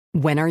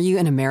When are you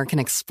an American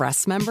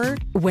Express member?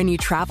 When you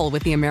travel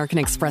with the American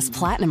Express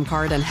Platinum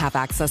Card and have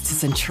access to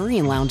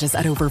Centurion Lounges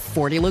at over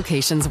 40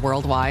 locations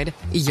worldwide,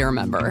 you're a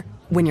member.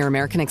 When your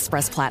American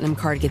Express Platinum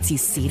Card gets you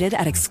seated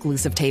at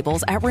exclusive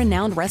tables at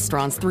renowned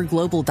restaurants through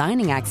global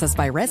dining access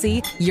by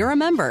Resy, you're a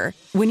member.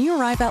 When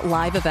you arrive at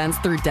live events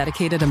through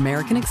dedicated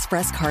American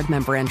Express Card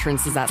member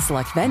entrances at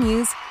select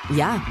venues,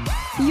 yeah,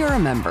 you're a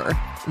member.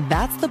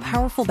 That's the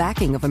powerful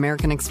backing of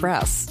American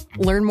Express.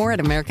 Learn more at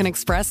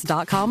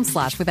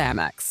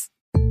americanexpress.com/withAmex.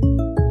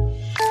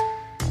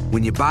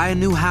 When you buy a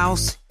new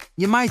house,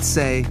 you might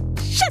say,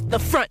 "Shut the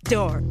front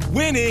door."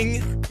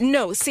 Winning!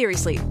 No,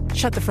 seriously.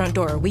 Shut the front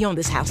door. We own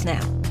this house now.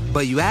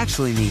 but you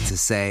actually need to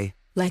say,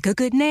 "Like a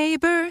good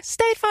neighbor,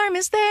 State Farm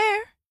is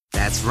there."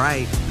 That's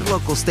right. The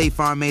local State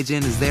Farm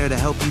agent is there to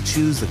help you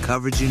choose the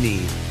coverage you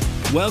need.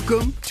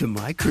 Welcome to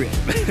my crib.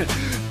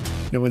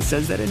 No one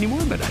says that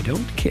anymore, but I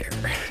don't care.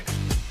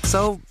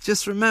 So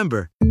just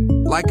remember,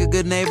 like a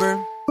good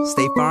neighbor,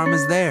 State Farm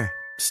is there.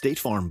 State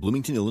Farm,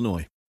 Bloomington,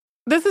 Illinois.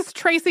 This is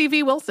Tracy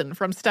V. Wilson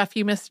from Stuff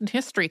You Missed in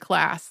History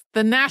class.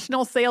 The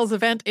national sales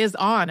event is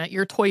on at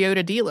your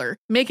Toyota dealer,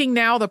 making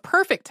now the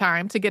perfect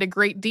time to get a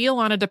great deal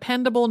on a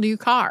dependable new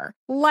car.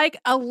 Like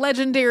a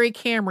legendary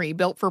Camry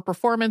built for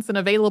performance and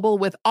available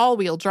with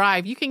all-wheel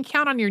drive, you can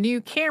count on your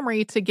new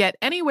Camry to get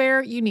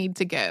anywhere you need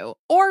to go.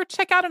 Or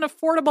check out an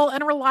affordable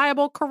and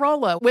reliable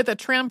Corolla with a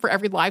trim for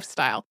every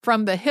lifestyle.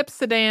 From the hip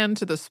sedan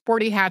to the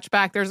sporty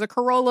hatchback, there's a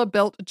Corolla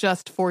built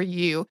just for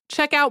you.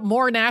 Check out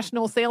more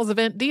national sales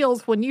event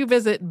deals when you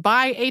visit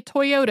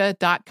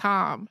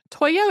buyatoyota.com.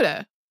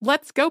 Toyota,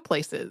 let's go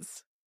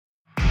places.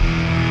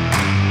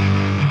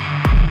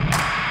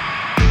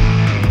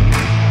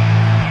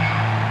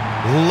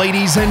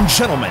 Ladies and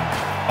gentlemen,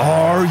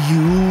 are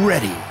you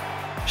ready?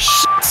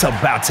 Shit's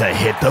about to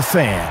hit the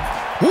fan.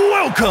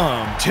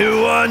 Welcome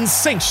to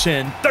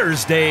Unsanctioned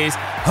Thursdays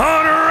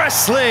on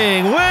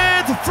Wrestling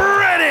with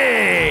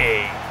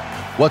Freddie.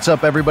 What's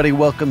up, everybody?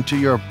 Welcome to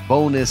your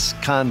bonus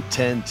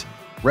content.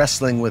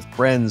 Wrestling with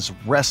Friends,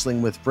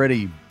 Wrestling with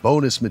Freddie.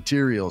 Bonus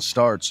material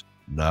starts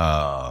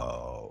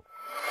now.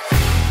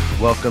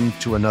 Welcome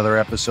to another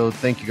episode.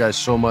 Thank you guys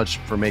so much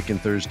for making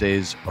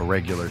Thursdays a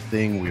regular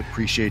thing. We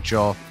appreciate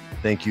y'all.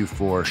 Thank you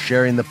for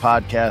sharing the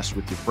podcast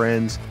with your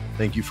friends.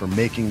 Thank you for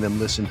making them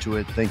listen to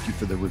it. Thank you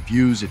for the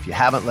reviews. If you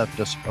haven't left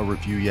us a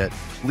review yet,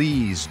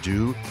 please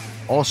do.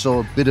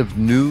 Also, a bit of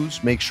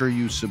news. Make sure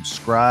you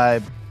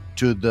subscribe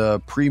to the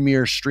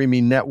premier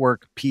streaming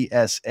network,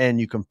 PSN.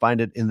 You can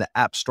find it in the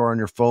App Store on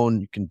your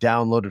phone. You can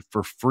download it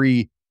for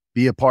free.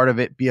 Be a part of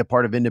it. Be a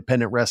part of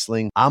independent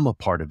wrestling. I'm a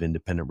part of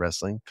independent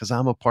wrestling because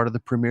I'm a part of the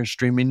premier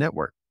streaming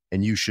network,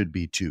 and you should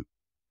be too.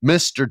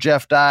 Mr.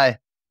 Jeff Dye,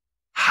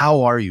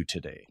 how are you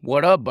today?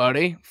 What up,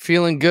 buddy?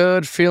 Feeling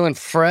good, feeling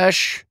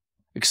fresh,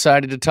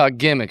 excited to talk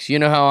gimmicks. You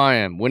know how I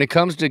am. When it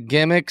comes to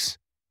gimmicks,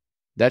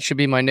 that should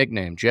be my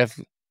nickname, Jeff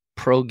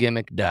Pro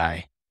Gimmick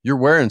Dye. You're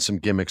wearing some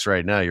gimmicks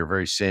right now. You're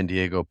very San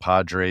Diego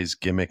Padres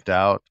gimmicked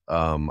out.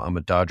 I'm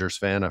a Dodgers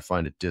fan. I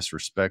find it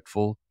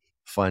disrespectful.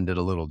 Find it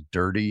a little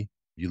dirty.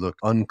 You look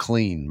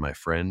unclean, my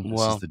friend.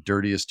 This is the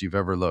dirtiest you've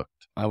ever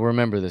looked. I'll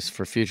remember this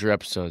for future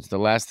episodes. The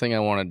last thing I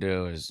want to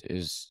do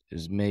is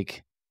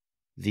make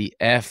the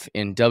F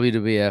in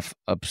WWF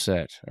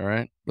upset. All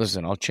right?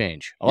 Listen, I'll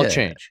change. I'll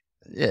change.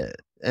 Yeah.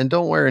 And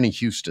don't wear any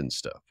Houston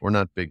stuff. We're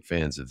not big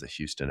fans of the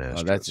Houston Astros.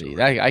 Oh,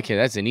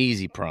 that's an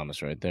easy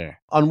promise right there.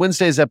 On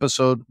Wednesday's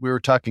episode, we were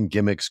talking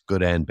gimmicks,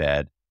 good and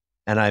bad.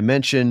 And I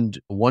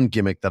mentioned one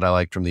gimmick that I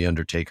liked from The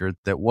Undertaker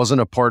that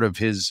wasn't a part of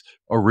his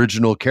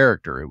original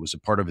character. It was a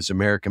part of his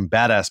American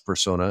Badass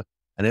persona,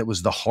 and it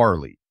was the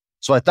Harley.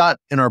 So I thought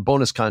in our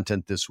bonus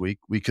content this week,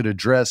 we could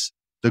address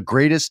the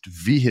greatest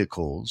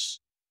vehicles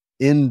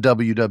in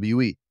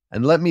WWE.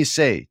 And let me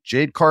say,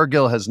 Jade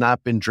Cargill has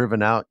not been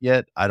driven out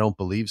yet. I don't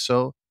believe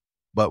so.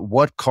 But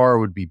what car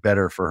would be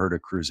better for her to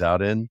cruise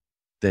out in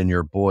than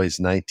your boy's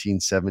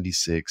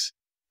 1976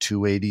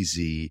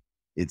 280Z?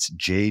 It's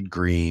jade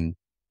green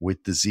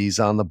with the Z's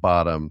on the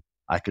bottom.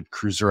 I could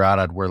cruise her out.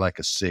 I'd wear like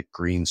a sick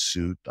green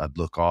suit. I'd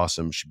look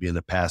awesome. She'd be in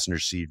the passenger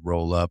seat,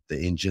 roll up. The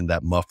engine,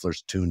 that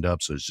muffler's tuned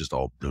up, so it's just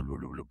all blub,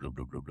 blub, blub, blub,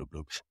 blub, blub, blub,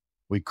 blub.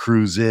 We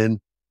cruise in.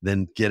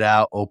 Then get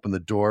out, open the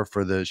door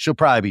she'll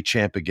probably be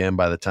champ again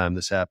by the time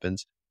this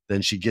happens.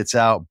 Then she gets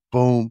out,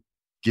 boom,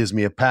 gives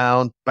me a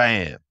pound,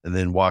 bam, and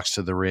then walks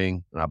to the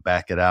ring, and I'll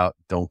back it out.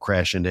 Don't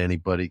crash into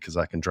anybody because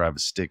I can drive a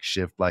stick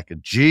shift like a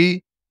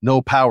G.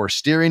 No power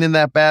steering in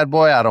that bad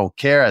boy. I don't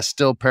care. I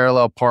still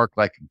parallel park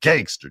like a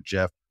gangster,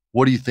 Jeff.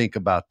 What do you think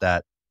about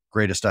that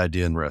greatest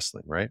idea in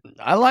wrestling, right?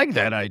 I like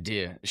that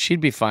idea. She'd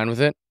be fine with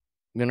it.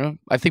 You know,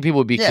 I think people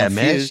would be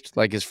confused.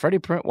 Man. Like, why is Freddie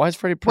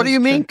Prinze? What do you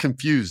mean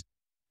confused?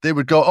 They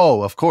would go,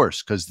 oh, of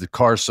course, because the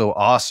car's so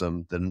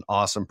awesome that an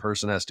awesome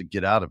person has to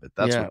get out of it.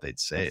 That's what they'd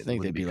say. I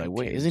think they'd be like,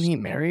 wait, isn't he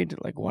married?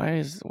 Like, why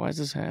is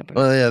this happening?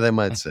 Well, yeah, they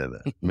might say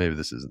that. Maybe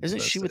this isn't.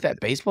 Isn't she with that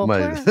baseball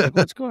player? Like,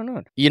 what's going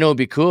on? You know, it'd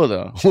be cool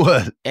though.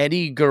 What?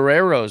 Eddie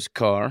Guerrero's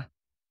car.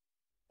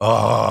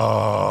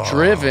 Oh,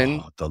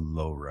 driven the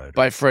lowrider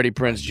by Freddie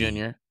Prinze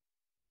Jr.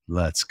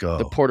 Let's go.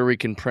 The Puerto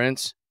Rican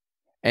prince.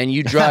 and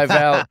you drive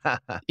out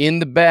in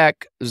the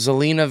back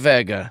Zelina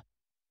Vega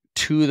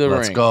to the ring.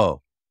 Let's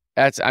go.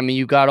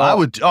 You got all.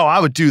 I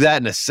would do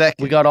that in a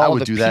second. We got all I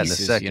would the do pieces, that in a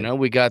second. you know.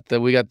 We got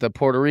the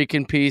Puerto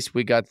Rican piece.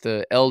 We got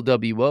the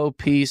LWO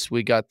piece.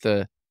 We got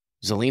the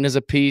Zelina's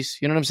a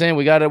piece. You know what I'm saying?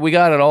 We got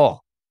it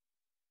all.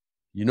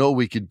 You know what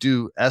we could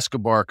do?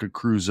 Escobar could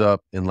cruise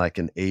up in like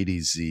an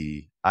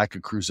 80Z. I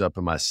could cruise up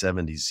in my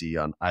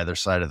 70Z on either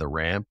side of the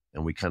ramp,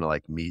 and we kind of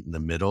like meet in the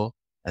middle.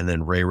 And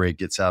then Ray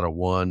gets out of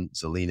one,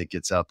 Zelina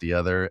gets out the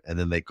other, and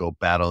then they go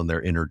battle in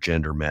their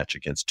intergender match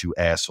against two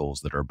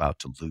assholes that are about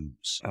to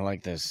lose. I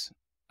like this.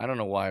 I don't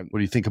know why. What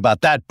do you think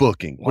about that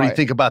booking? What do you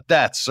think about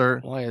that, sir?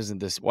 Why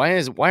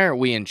aren't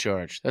we in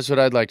charge? That's what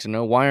I'd like to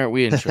know. Why aren't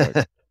we in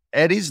charge?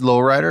 Eddie's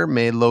Lowrider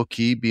may low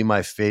key be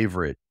my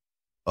favorite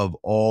of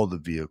all the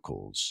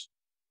vehicles.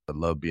 I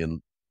love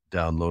being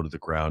down low to the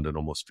ground and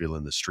almost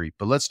feeling the street.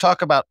 But let's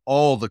talk about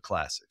all the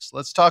classics.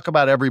 Let's talk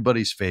about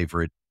everybody's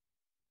favorite.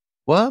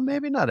 Well,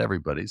 maybe not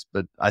everybody's,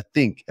 but I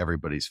think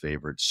everybody's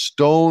favorite.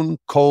 Stone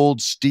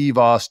Cold Steve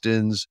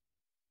Austin's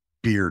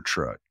beer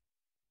truck.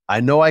 I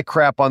know I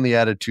crap on the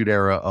Attitude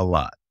Era a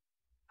lot.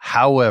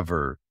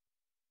 However,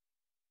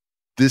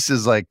 this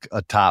is like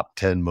a top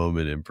 10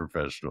 moment in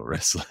professional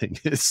wrestling.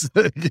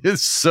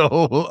 It's so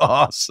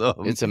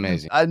awesome. It's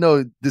amazing. I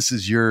know this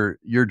is your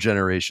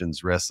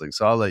generation's wrestling,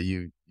 so I'll let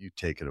you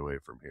take it away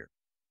from here.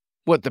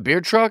 What, the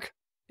beer truck?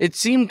 It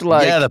seemed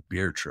like... Yeah, the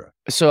beer truck.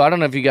 So I don't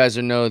know if you guys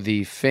know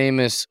the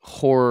famous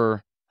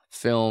horror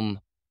film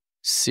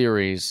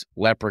series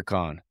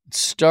Leprechaun. It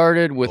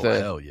started with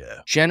a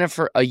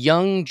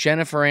young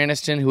Jennifer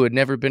Aniston who had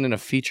never been in a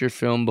feature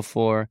film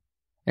before.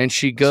 And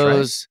she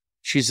goes...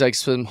 She's like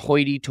some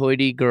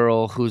hoity-toity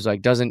girl who's like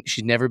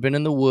she's never been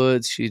in the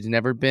woods. She's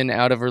never been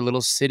out of her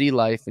little city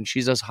life, and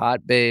she's a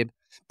hot babe.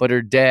 But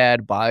her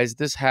dad buys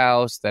this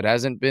house that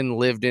hasn't been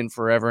lived in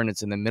forever, and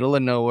it's in the middle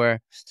of nowhere.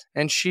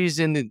 And she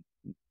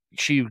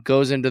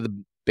goes into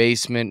the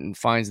basement and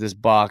finds this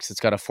box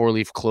that's got a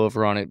 4-leaf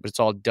clover on it, but it's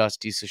all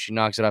dusty, so she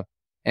knocks it off.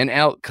 And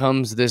out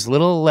comes this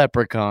little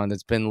leprechaun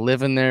that's been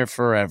living there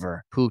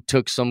forever, who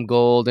took some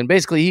gold. And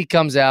basically, he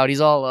comes out.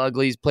 He's all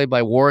ugly. He's played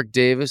by Warwick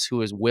Davis,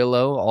 who is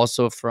Willow,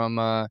 also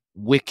from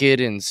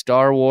Wicked and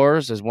Star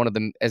Wars, as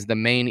the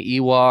main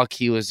Ewok.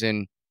 He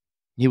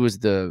was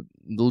the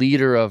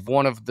leader of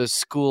one of the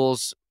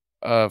schools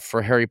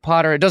for Harry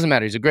Potter. It doesn't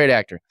matter. He's a great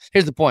actor.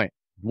 Here's the point.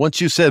 Once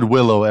you said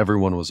Willow,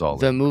 everyone was all in.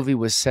 The movie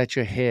was such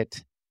a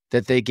hit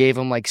that they gave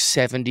him like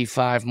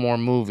 75 more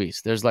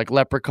movies. There's like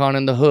Leprechaun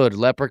in the Hood,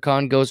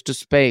 Leprechaun Goes to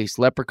Space,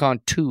 Leprechaun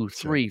 2,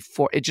 3,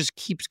 4. It just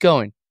keeps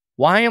going.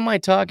 Why am I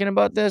talking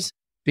about this?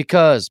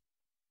 Because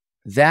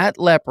that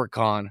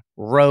leprechaun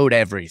rode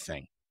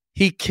everything.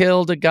 He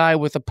killed a guy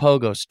with a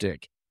pogo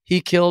stick.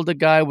 He killed a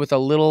guy with a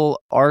little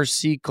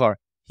RC car.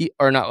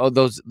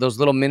 Those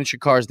little miniature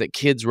cars that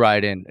kids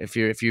ride in. If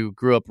you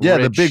grew up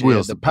rich, the big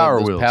wheels, the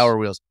power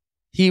wheels.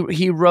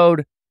 He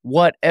rode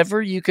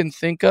whatever you can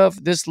think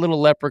of. This little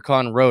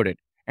leprechaun rode it.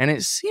 And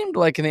it seemed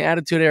like in the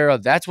Attitude Era,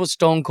 that's what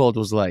Stone Cold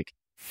was like.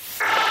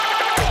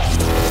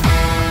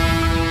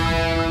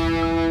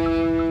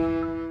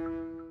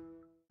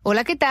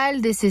 Hola, ¿qué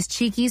tal? This is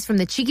Chiquis from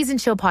the Chiquis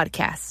and Chill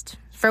podcast.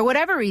 For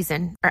whatever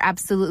reason, or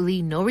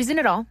absolutely no reason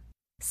at all,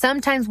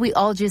 sometimes we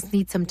all just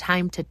need some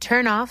time to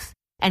turn off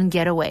and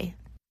get away.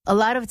 A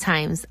lot of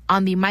times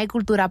on the My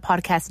Cultura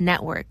podcast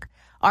network,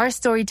 our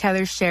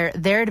storytellers share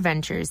their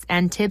adventures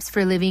and tips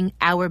for living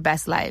our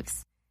best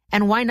lives.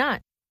 And why not?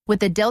 With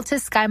the Delta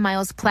Sky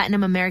Miles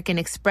Platinum American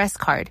Express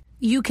card,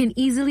 you can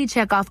easily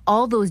check off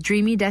all those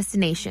dreamy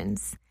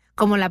destinations,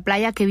 como la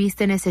playa que viste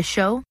en ese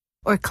show,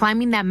 or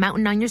climbing that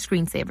mountain on your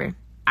screensaver.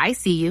 I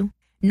see you.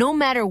 No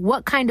matter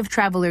what kind of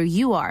traveler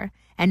you are,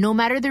 and no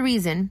matter the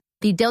reason,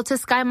 the Delta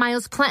Sky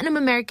Miles Platinum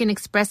American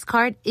Express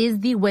card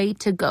is the way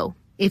to go.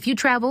 If you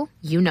travel,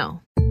 you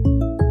know.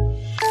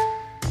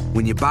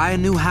 When you buy a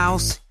new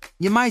house,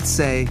 you might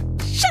say,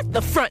 Shut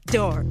the front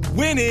door.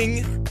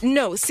 Winning!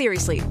 No,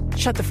 seriously.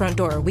 Shut the front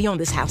door. We own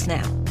this house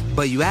now.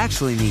 but you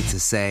actually need to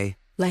say,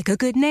 Like a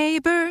good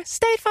neighbor,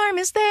 State Farm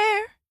is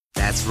there.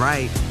 That's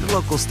right. The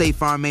local State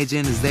Farm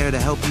agent is there to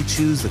help you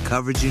choose the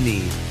coverage you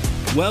need.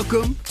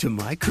 Welcome to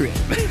my crib.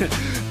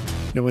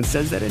 No one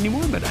says that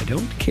anymore, but I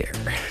don't care.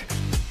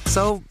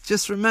 So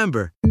just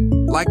remember,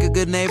 like a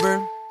good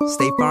neighbor,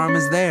 State Farm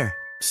is there.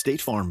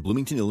 State Farm,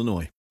 Bloomington,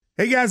 Illinois.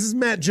 Hey guys, this is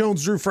Matt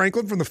Jones, Drew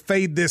Franklin from the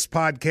Fade This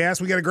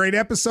podcast. We got a great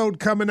episode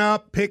coming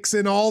up, picks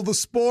in all the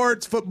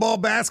sports, football,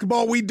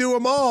 basketball, we do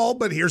them all.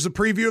 But here's a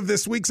preview of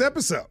this week's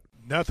episode.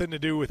 Nothing to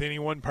do with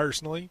anyone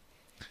personally,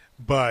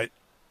 but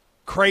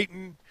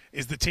Creighton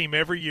is the team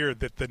every year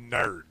that the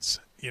nerds,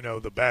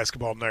 the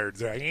basketball nerds,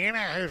 they're like,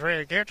 who's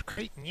really good?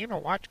 Creighton,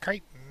 watch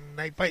Creighton.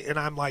 They play. And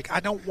I'm like,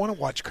 I don't want to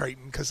watch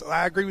Creighton because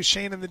I agree with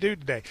Shane and the dude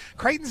today.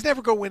 Creighton's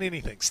never going to win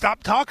anything.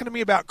 Stop talking to me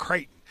about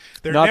Creighton.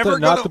 They're not never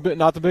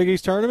the Big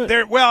East tournament.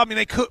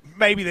 They could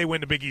maybe they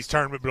win the Big East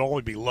tournament, but it'll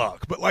only be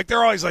luck. But like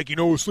they're always like,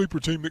 a sleeper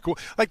team that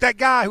like that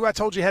guy who I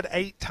told you had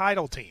 8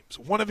 title teams.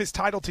 One of his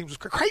title teams was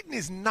Creighton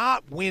is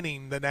not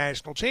winning the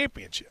national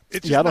championship.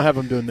 It's just I don't have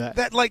them doing that.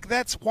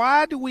 That's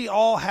why do we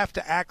all have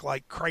to act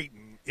like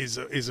Creighton is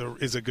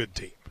a good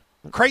team?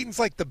 Creighton's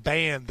like the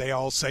band they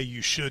all say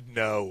you should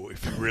know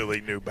if you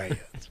really knew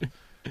bands.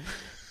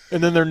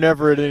 And then they're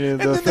never at any of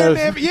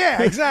the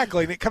yeah,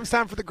 exactly. And it comes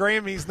time for the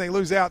Grammys, and they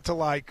lose out to,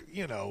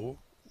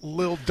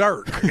 Lil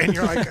Durk. And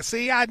you're like,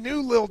 see, I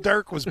knew Lil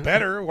Durk was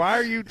better. Why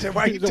are you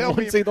telling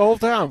me? The whole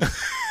time.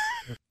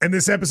 And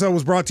this episode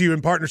was brought to you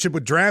in partnership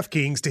with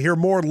DraftKings. To hear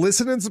more,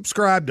 listen and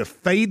subscribe to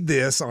Fade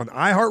This on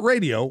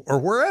iHeartRadio or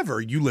wherever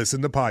you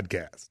listen to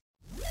podcasts.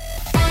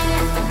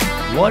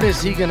 What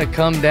is he going to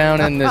come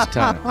down in this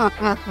time?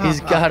 He's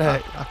got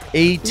a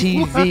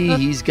ATV.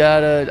 He's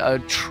got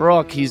a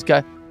truck. He's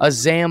got a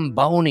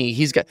Zamboni.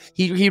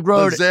 He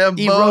rode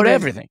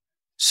everything.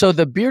 So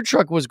the beer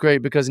truck was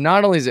great because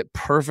not only is it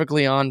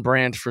perfectly on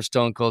brand for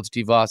Stone Cold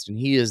Steve Austin,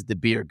 he is the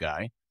beer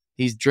guy.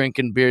 He's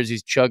drinking beers,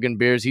 he's chugging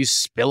beers, he's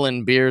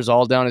spilling beers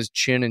all down his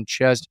chin and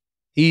chest.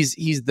 He's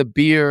the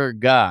beer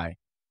guy.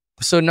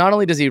 So not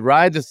only does he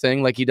ride the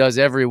thing like he does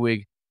every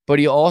week, but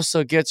he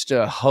also gets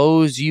to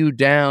hose you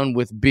down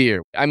with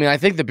beer. I mean, I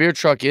think the beer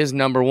truck is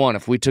number one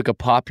if we took a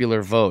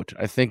popular vote.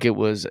 I think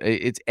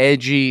it's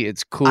edgy,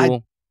 it's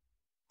cool.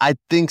 I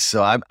think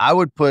so. I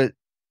would put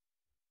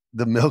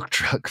the milk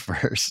truck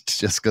first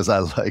just because I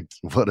liked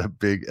what a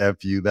big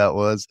FU that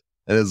was.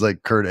 And it was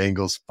like Kurt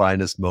Angle's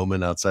finest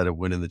moment outside of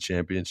winning the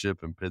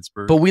championship in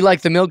Pittsburgh. But we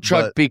like the milk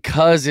truck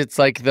because it's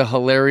like the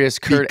hilarious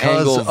Kurt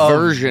Angle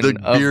version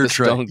of the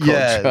Stone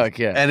Cold truck.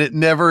 Yeah. And it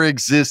never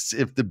exists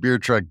if the beer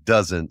truck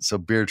doesn't. So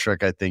beer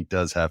truck, I think,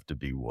 does have to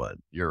be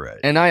one. You're right.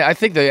 And I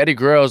think the Eddie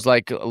Guerrero's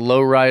like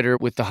lowrider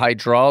with the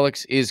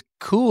hydraulics is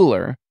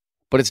cooler,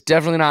 but it's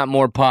definitely not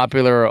more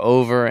popular or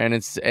over. And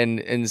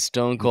and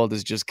Stone Cold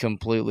is just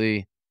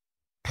completely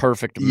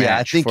perfect match. Yeah,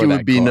 I think for it that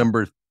would be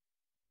car.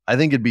 I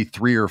think it'd be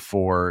 3 or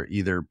 4,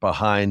 either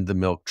behind the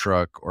milk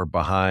truck or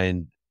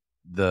behind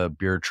the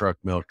beer truck,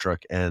 milk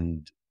truck,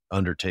 and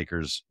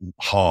Undertaker's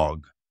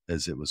hog,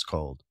 as it was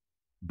called.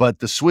 But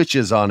the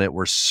switches on it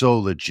were so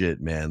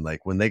legit, man.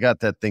 Like when they got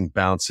that thing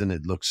bouncing,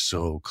 it looked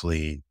so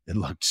clean.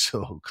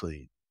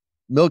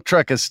 Milk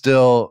truck is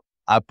still,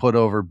 I put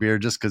over beer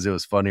just because it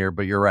was funnier,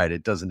 but you're right.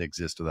 It doesn't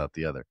exist without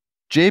the other.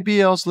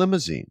 JBL's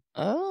limousine.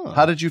 Oh.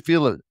 How did you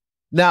feel it?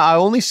 Now, I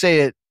only say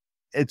it.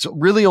 It's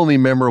really only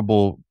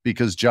memorable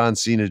because John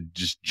Cena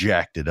just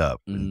jacked it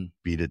up and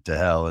beat it to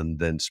hell and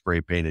then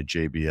spray painted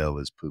JBL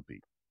as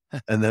poopy.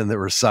 And then there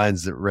were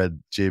signs that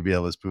read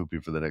JBL as poopy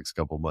for the next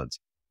couple months.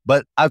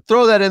 But I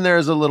throw that in there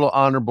as a little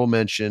honorable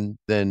mention.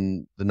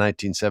 Then the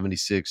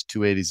 1976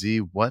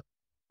 280Z. What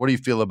do you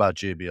feel about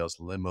JBL's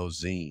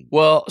limousine?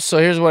 Well, so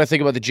here's what I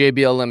think about the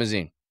JBL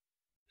limousine.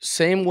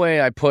 Same way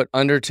I put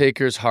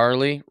Undertaker's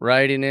Harley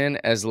riding in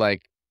as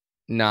like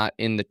not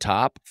in the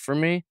top for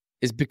me.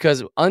 Is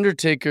because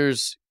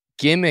Undertaker's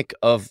gimmick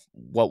of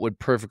what would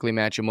perfectly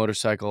match a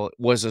motorcycle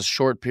was a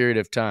short period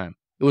of time.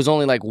 It was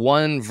only like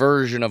one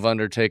version of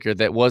Undertaker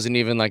that wasn't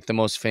even like the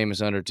most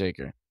famous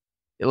Undertaker.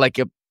 Like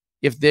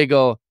if they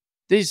go,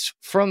 these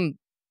from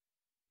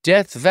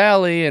Death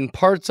Valley and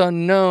parts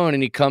unknown,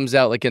 and he comes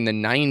out like in the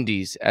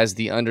 90s as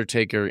the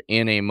Undertaker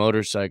in a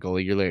motorcycle,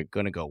 you're like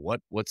going to go,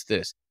 what's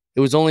this?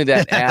 It was only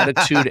that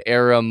Attitude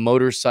Era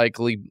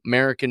motorcycle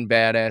American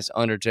badass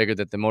Undertaker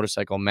that the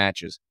motorcycle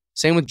matches.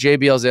 Same with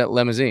JBL's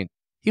limousine.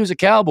 He was a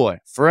cowboy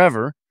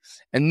forever,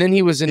 and then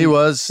he was the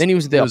Apocalypse.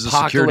 A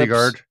security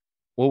guard.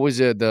 What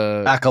was it?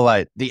 The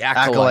Acolyte. The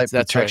Acolyte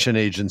Protection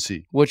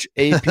Agency. Which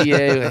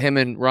APA, him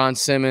and Ron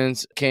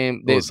Simmons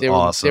came. They were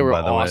awesome. They were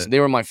awesome. They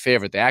were my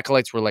favorite. The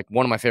Acolytes were like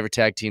one of my favorite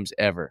tag teams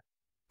ever.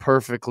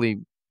 Perfectly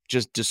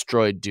just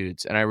destroyed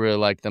dudes, and I really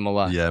liked them a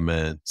lot. Yeah,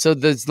 man. So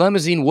this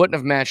limousine wouldn't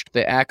have matched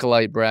the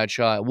Acolyte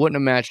Bradshaw. It wouldn't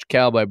have matched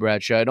Cowboy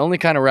Bradshaw. It only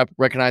kind of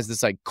recognized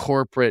this like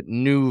corporate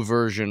new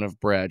version of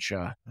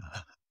Bradshaw.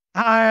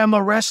 I am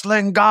a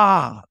wrestling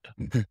god.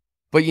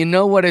 But you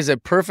know what is a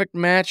perfect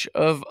match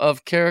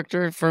of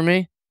character for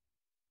me?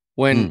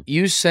 When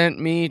you sent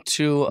me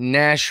to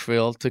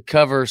Nashville to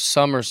cover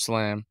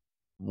SummerSlam,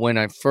 when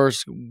I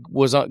first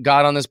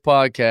got on this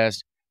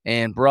podcast,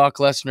 and Brock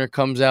Lesnar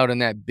comes out in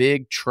that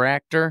big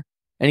tractor,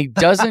 and he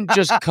doesn't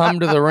just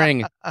come to the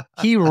ring.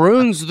 He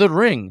ruins the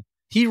ring.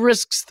 He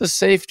risks the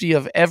safety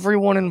of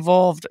everyone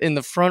involved in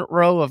the front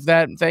row of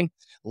that thing,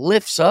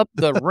 lifts up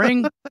the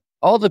ring.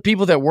 All the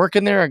people that work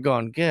in there are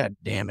going, God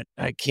damn it,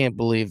 I can't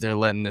believe they're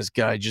letting this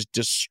guy just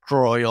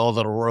destroy all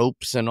the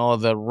ropes and all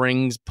the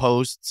rings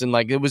posts. And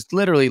like, it was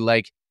literally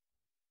like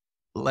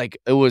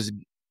it was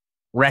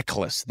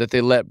reckless that they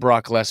let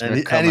Brock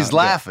Lesnar come and he's out.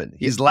 laughing.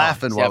 He's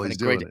laughing while he's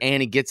doing it.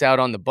 And he gets out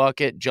on the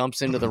bucket,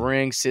 jumps into the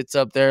ring, sits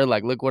up there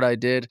like, look what I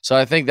did. So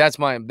I think that's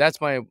my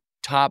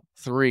top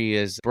 3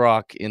 is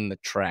Brock in the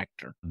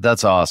tractor.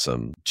 That's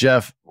awesome.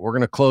 Jeff, we're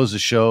going to close the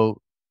show.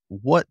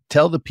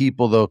 Tell the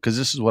people though, because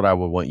this is what I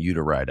would want you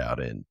to ride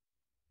out in.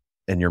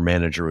 and your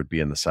manager would be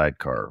in the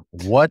sidecar.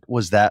 What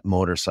was that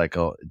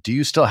motorcycle? Do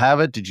you still have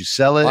it? Did you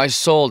sell it? I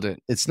sold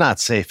it. It's not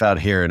safe out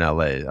here in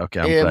LA. Okay,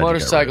 I'm glad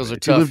motorcycles are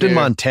tough. You lived in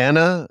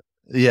Montana?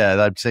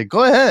 Yeah, I'd say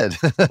go ahead.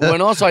 Well,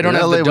 and also I don't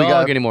have the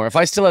dog anymore. If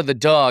I still had the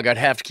dog, I'd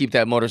have to keep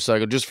that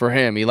motorcycle just for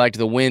him. He liked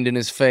the wind in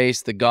his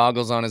face, the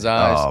goggles on his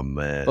eyes. Oh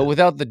man! But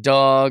without the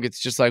dog, it's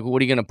just like,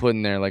 what are you gonna put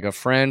in there? Like a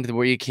friend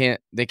where they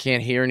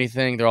can't hear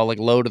anything. They're all like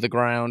low to the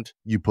ground.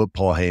 You put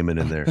Paul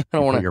Heyman in there. I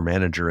don't want your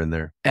manager in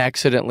there.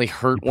 Accidentally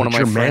hurt one of my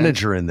friends. Put your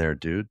manager in there,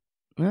 dude.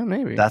 Well,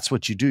 maybe that's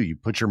what you do. You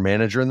put your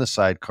manager in the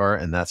sidecar,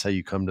 and that's how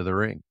you come to the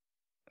ring.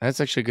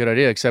 That's actually a good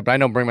idea. Except I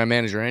don't bring my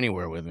manager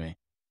anywhere with me.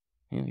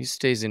 He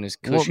stays in his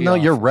cushy. Well,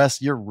 no,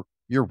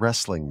 you're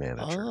wrestling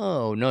manager.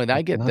 Oh no,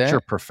 I get not that. Not your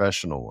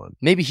professional one.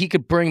 Maybe he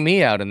could bring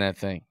me out in that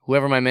thing.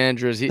 Whoever my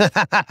manager is, he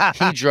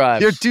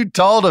drives. You're too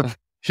tall to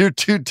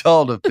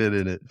fit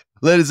in it.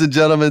 Ladies and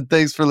gentlemen,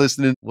 thanks for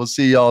listening. We'll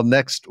see y'all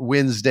next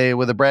Wednesday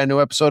with a brand new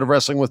episode of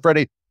Wrestling with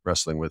Freddie,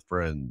 Wrestling with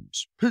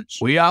Friends. Peace.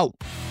 We out.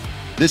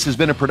 This has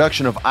been a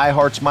production of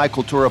iHeart's My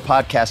Cultura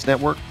Podcast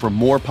Network. For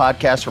more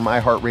podcasts from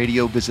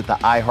iHeartRadio, visit the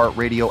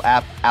iHeartRadio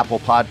app, Apple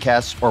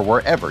Podcasts, or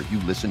wherever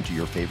you listen to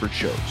your favorite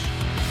shows.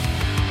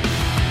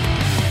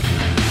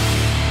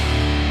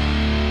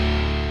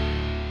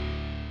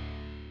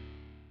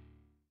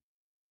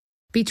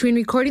 Between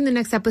recording the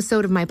next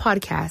episode of my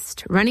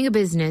podcast, running a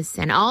business,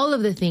 and all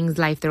of the things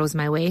life throws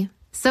my way,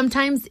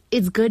 sometimes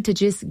it's good to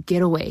just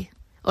get away.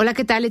 Hola,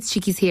 ¿qué tal? It's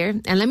Chiquis here.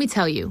 And let me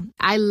tell you,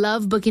 I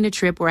love booking a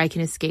trip where I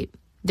can escape.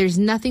 There's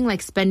nothing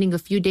like spending a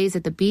few days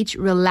at the beach,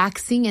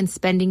 relaxing and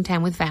spending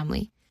time with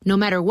family. No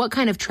matter what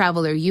kind of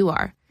traveler you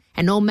are,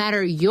 and no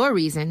matter your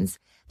reasons,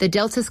 the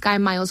Delta Sky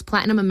Miles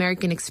Platinum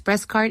American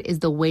Express card is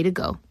the way to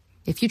go.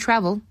 If you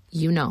travel,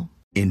 you know.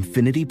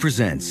 Infiniti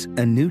presents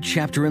a new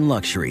chapter in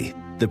luxury.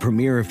 The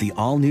premiere of the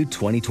all-new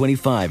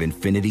 2025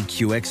 Infiniti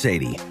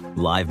QX80.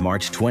 Live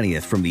March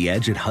 20th from the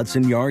Edge at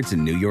Hudson Yards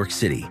in New York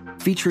City.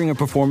 Featuring a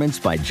performance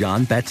by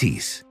John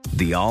Batiste.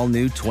 The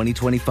all-new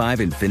 2025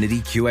 Infiniti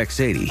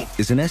QX80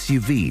 is an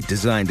SUV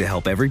designed to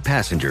help every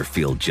passenger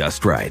feel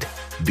just right.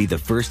 Be the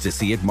first to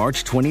see it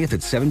March 20th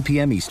at 7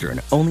 p.m. Eastern,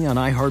 only on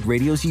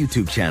iHeartRadio's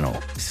YouTube channel.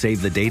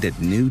 Save the date at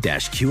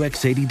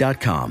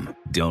new-QX80.com.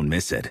 Don't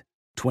miss it.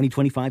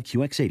 2025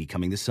 QX80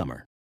 coming this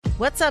summer.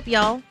 What's up,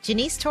 y'all?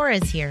 Janice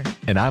Torres here.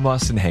 And I'm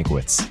Austin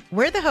Hankwitz.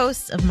 We're the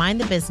hosts of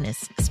Mind the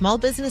Business, Small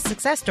Business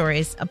Success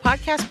Stories, a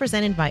podcast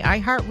presented by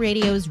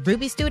iHeartRadio's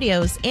Ruby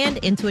Studios and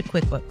Intuit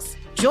QuickBooks.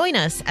 Join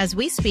us as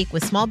we speak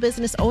with small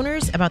business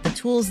owners about the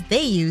tools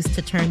they use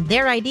to turn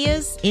their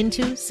ideas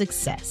into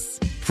success.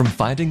 From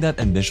finding that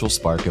initial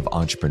spark of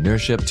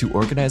entrepreneurship to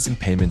organizing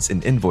payments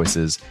and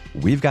invoices,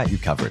 we've got you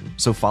covered.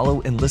 So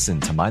follow and listen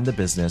to Mind the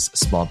Business,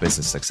 Small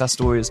Business Success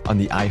Stories on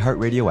the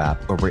iHeartRadio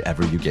app or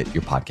wherever you get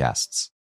your podcasts.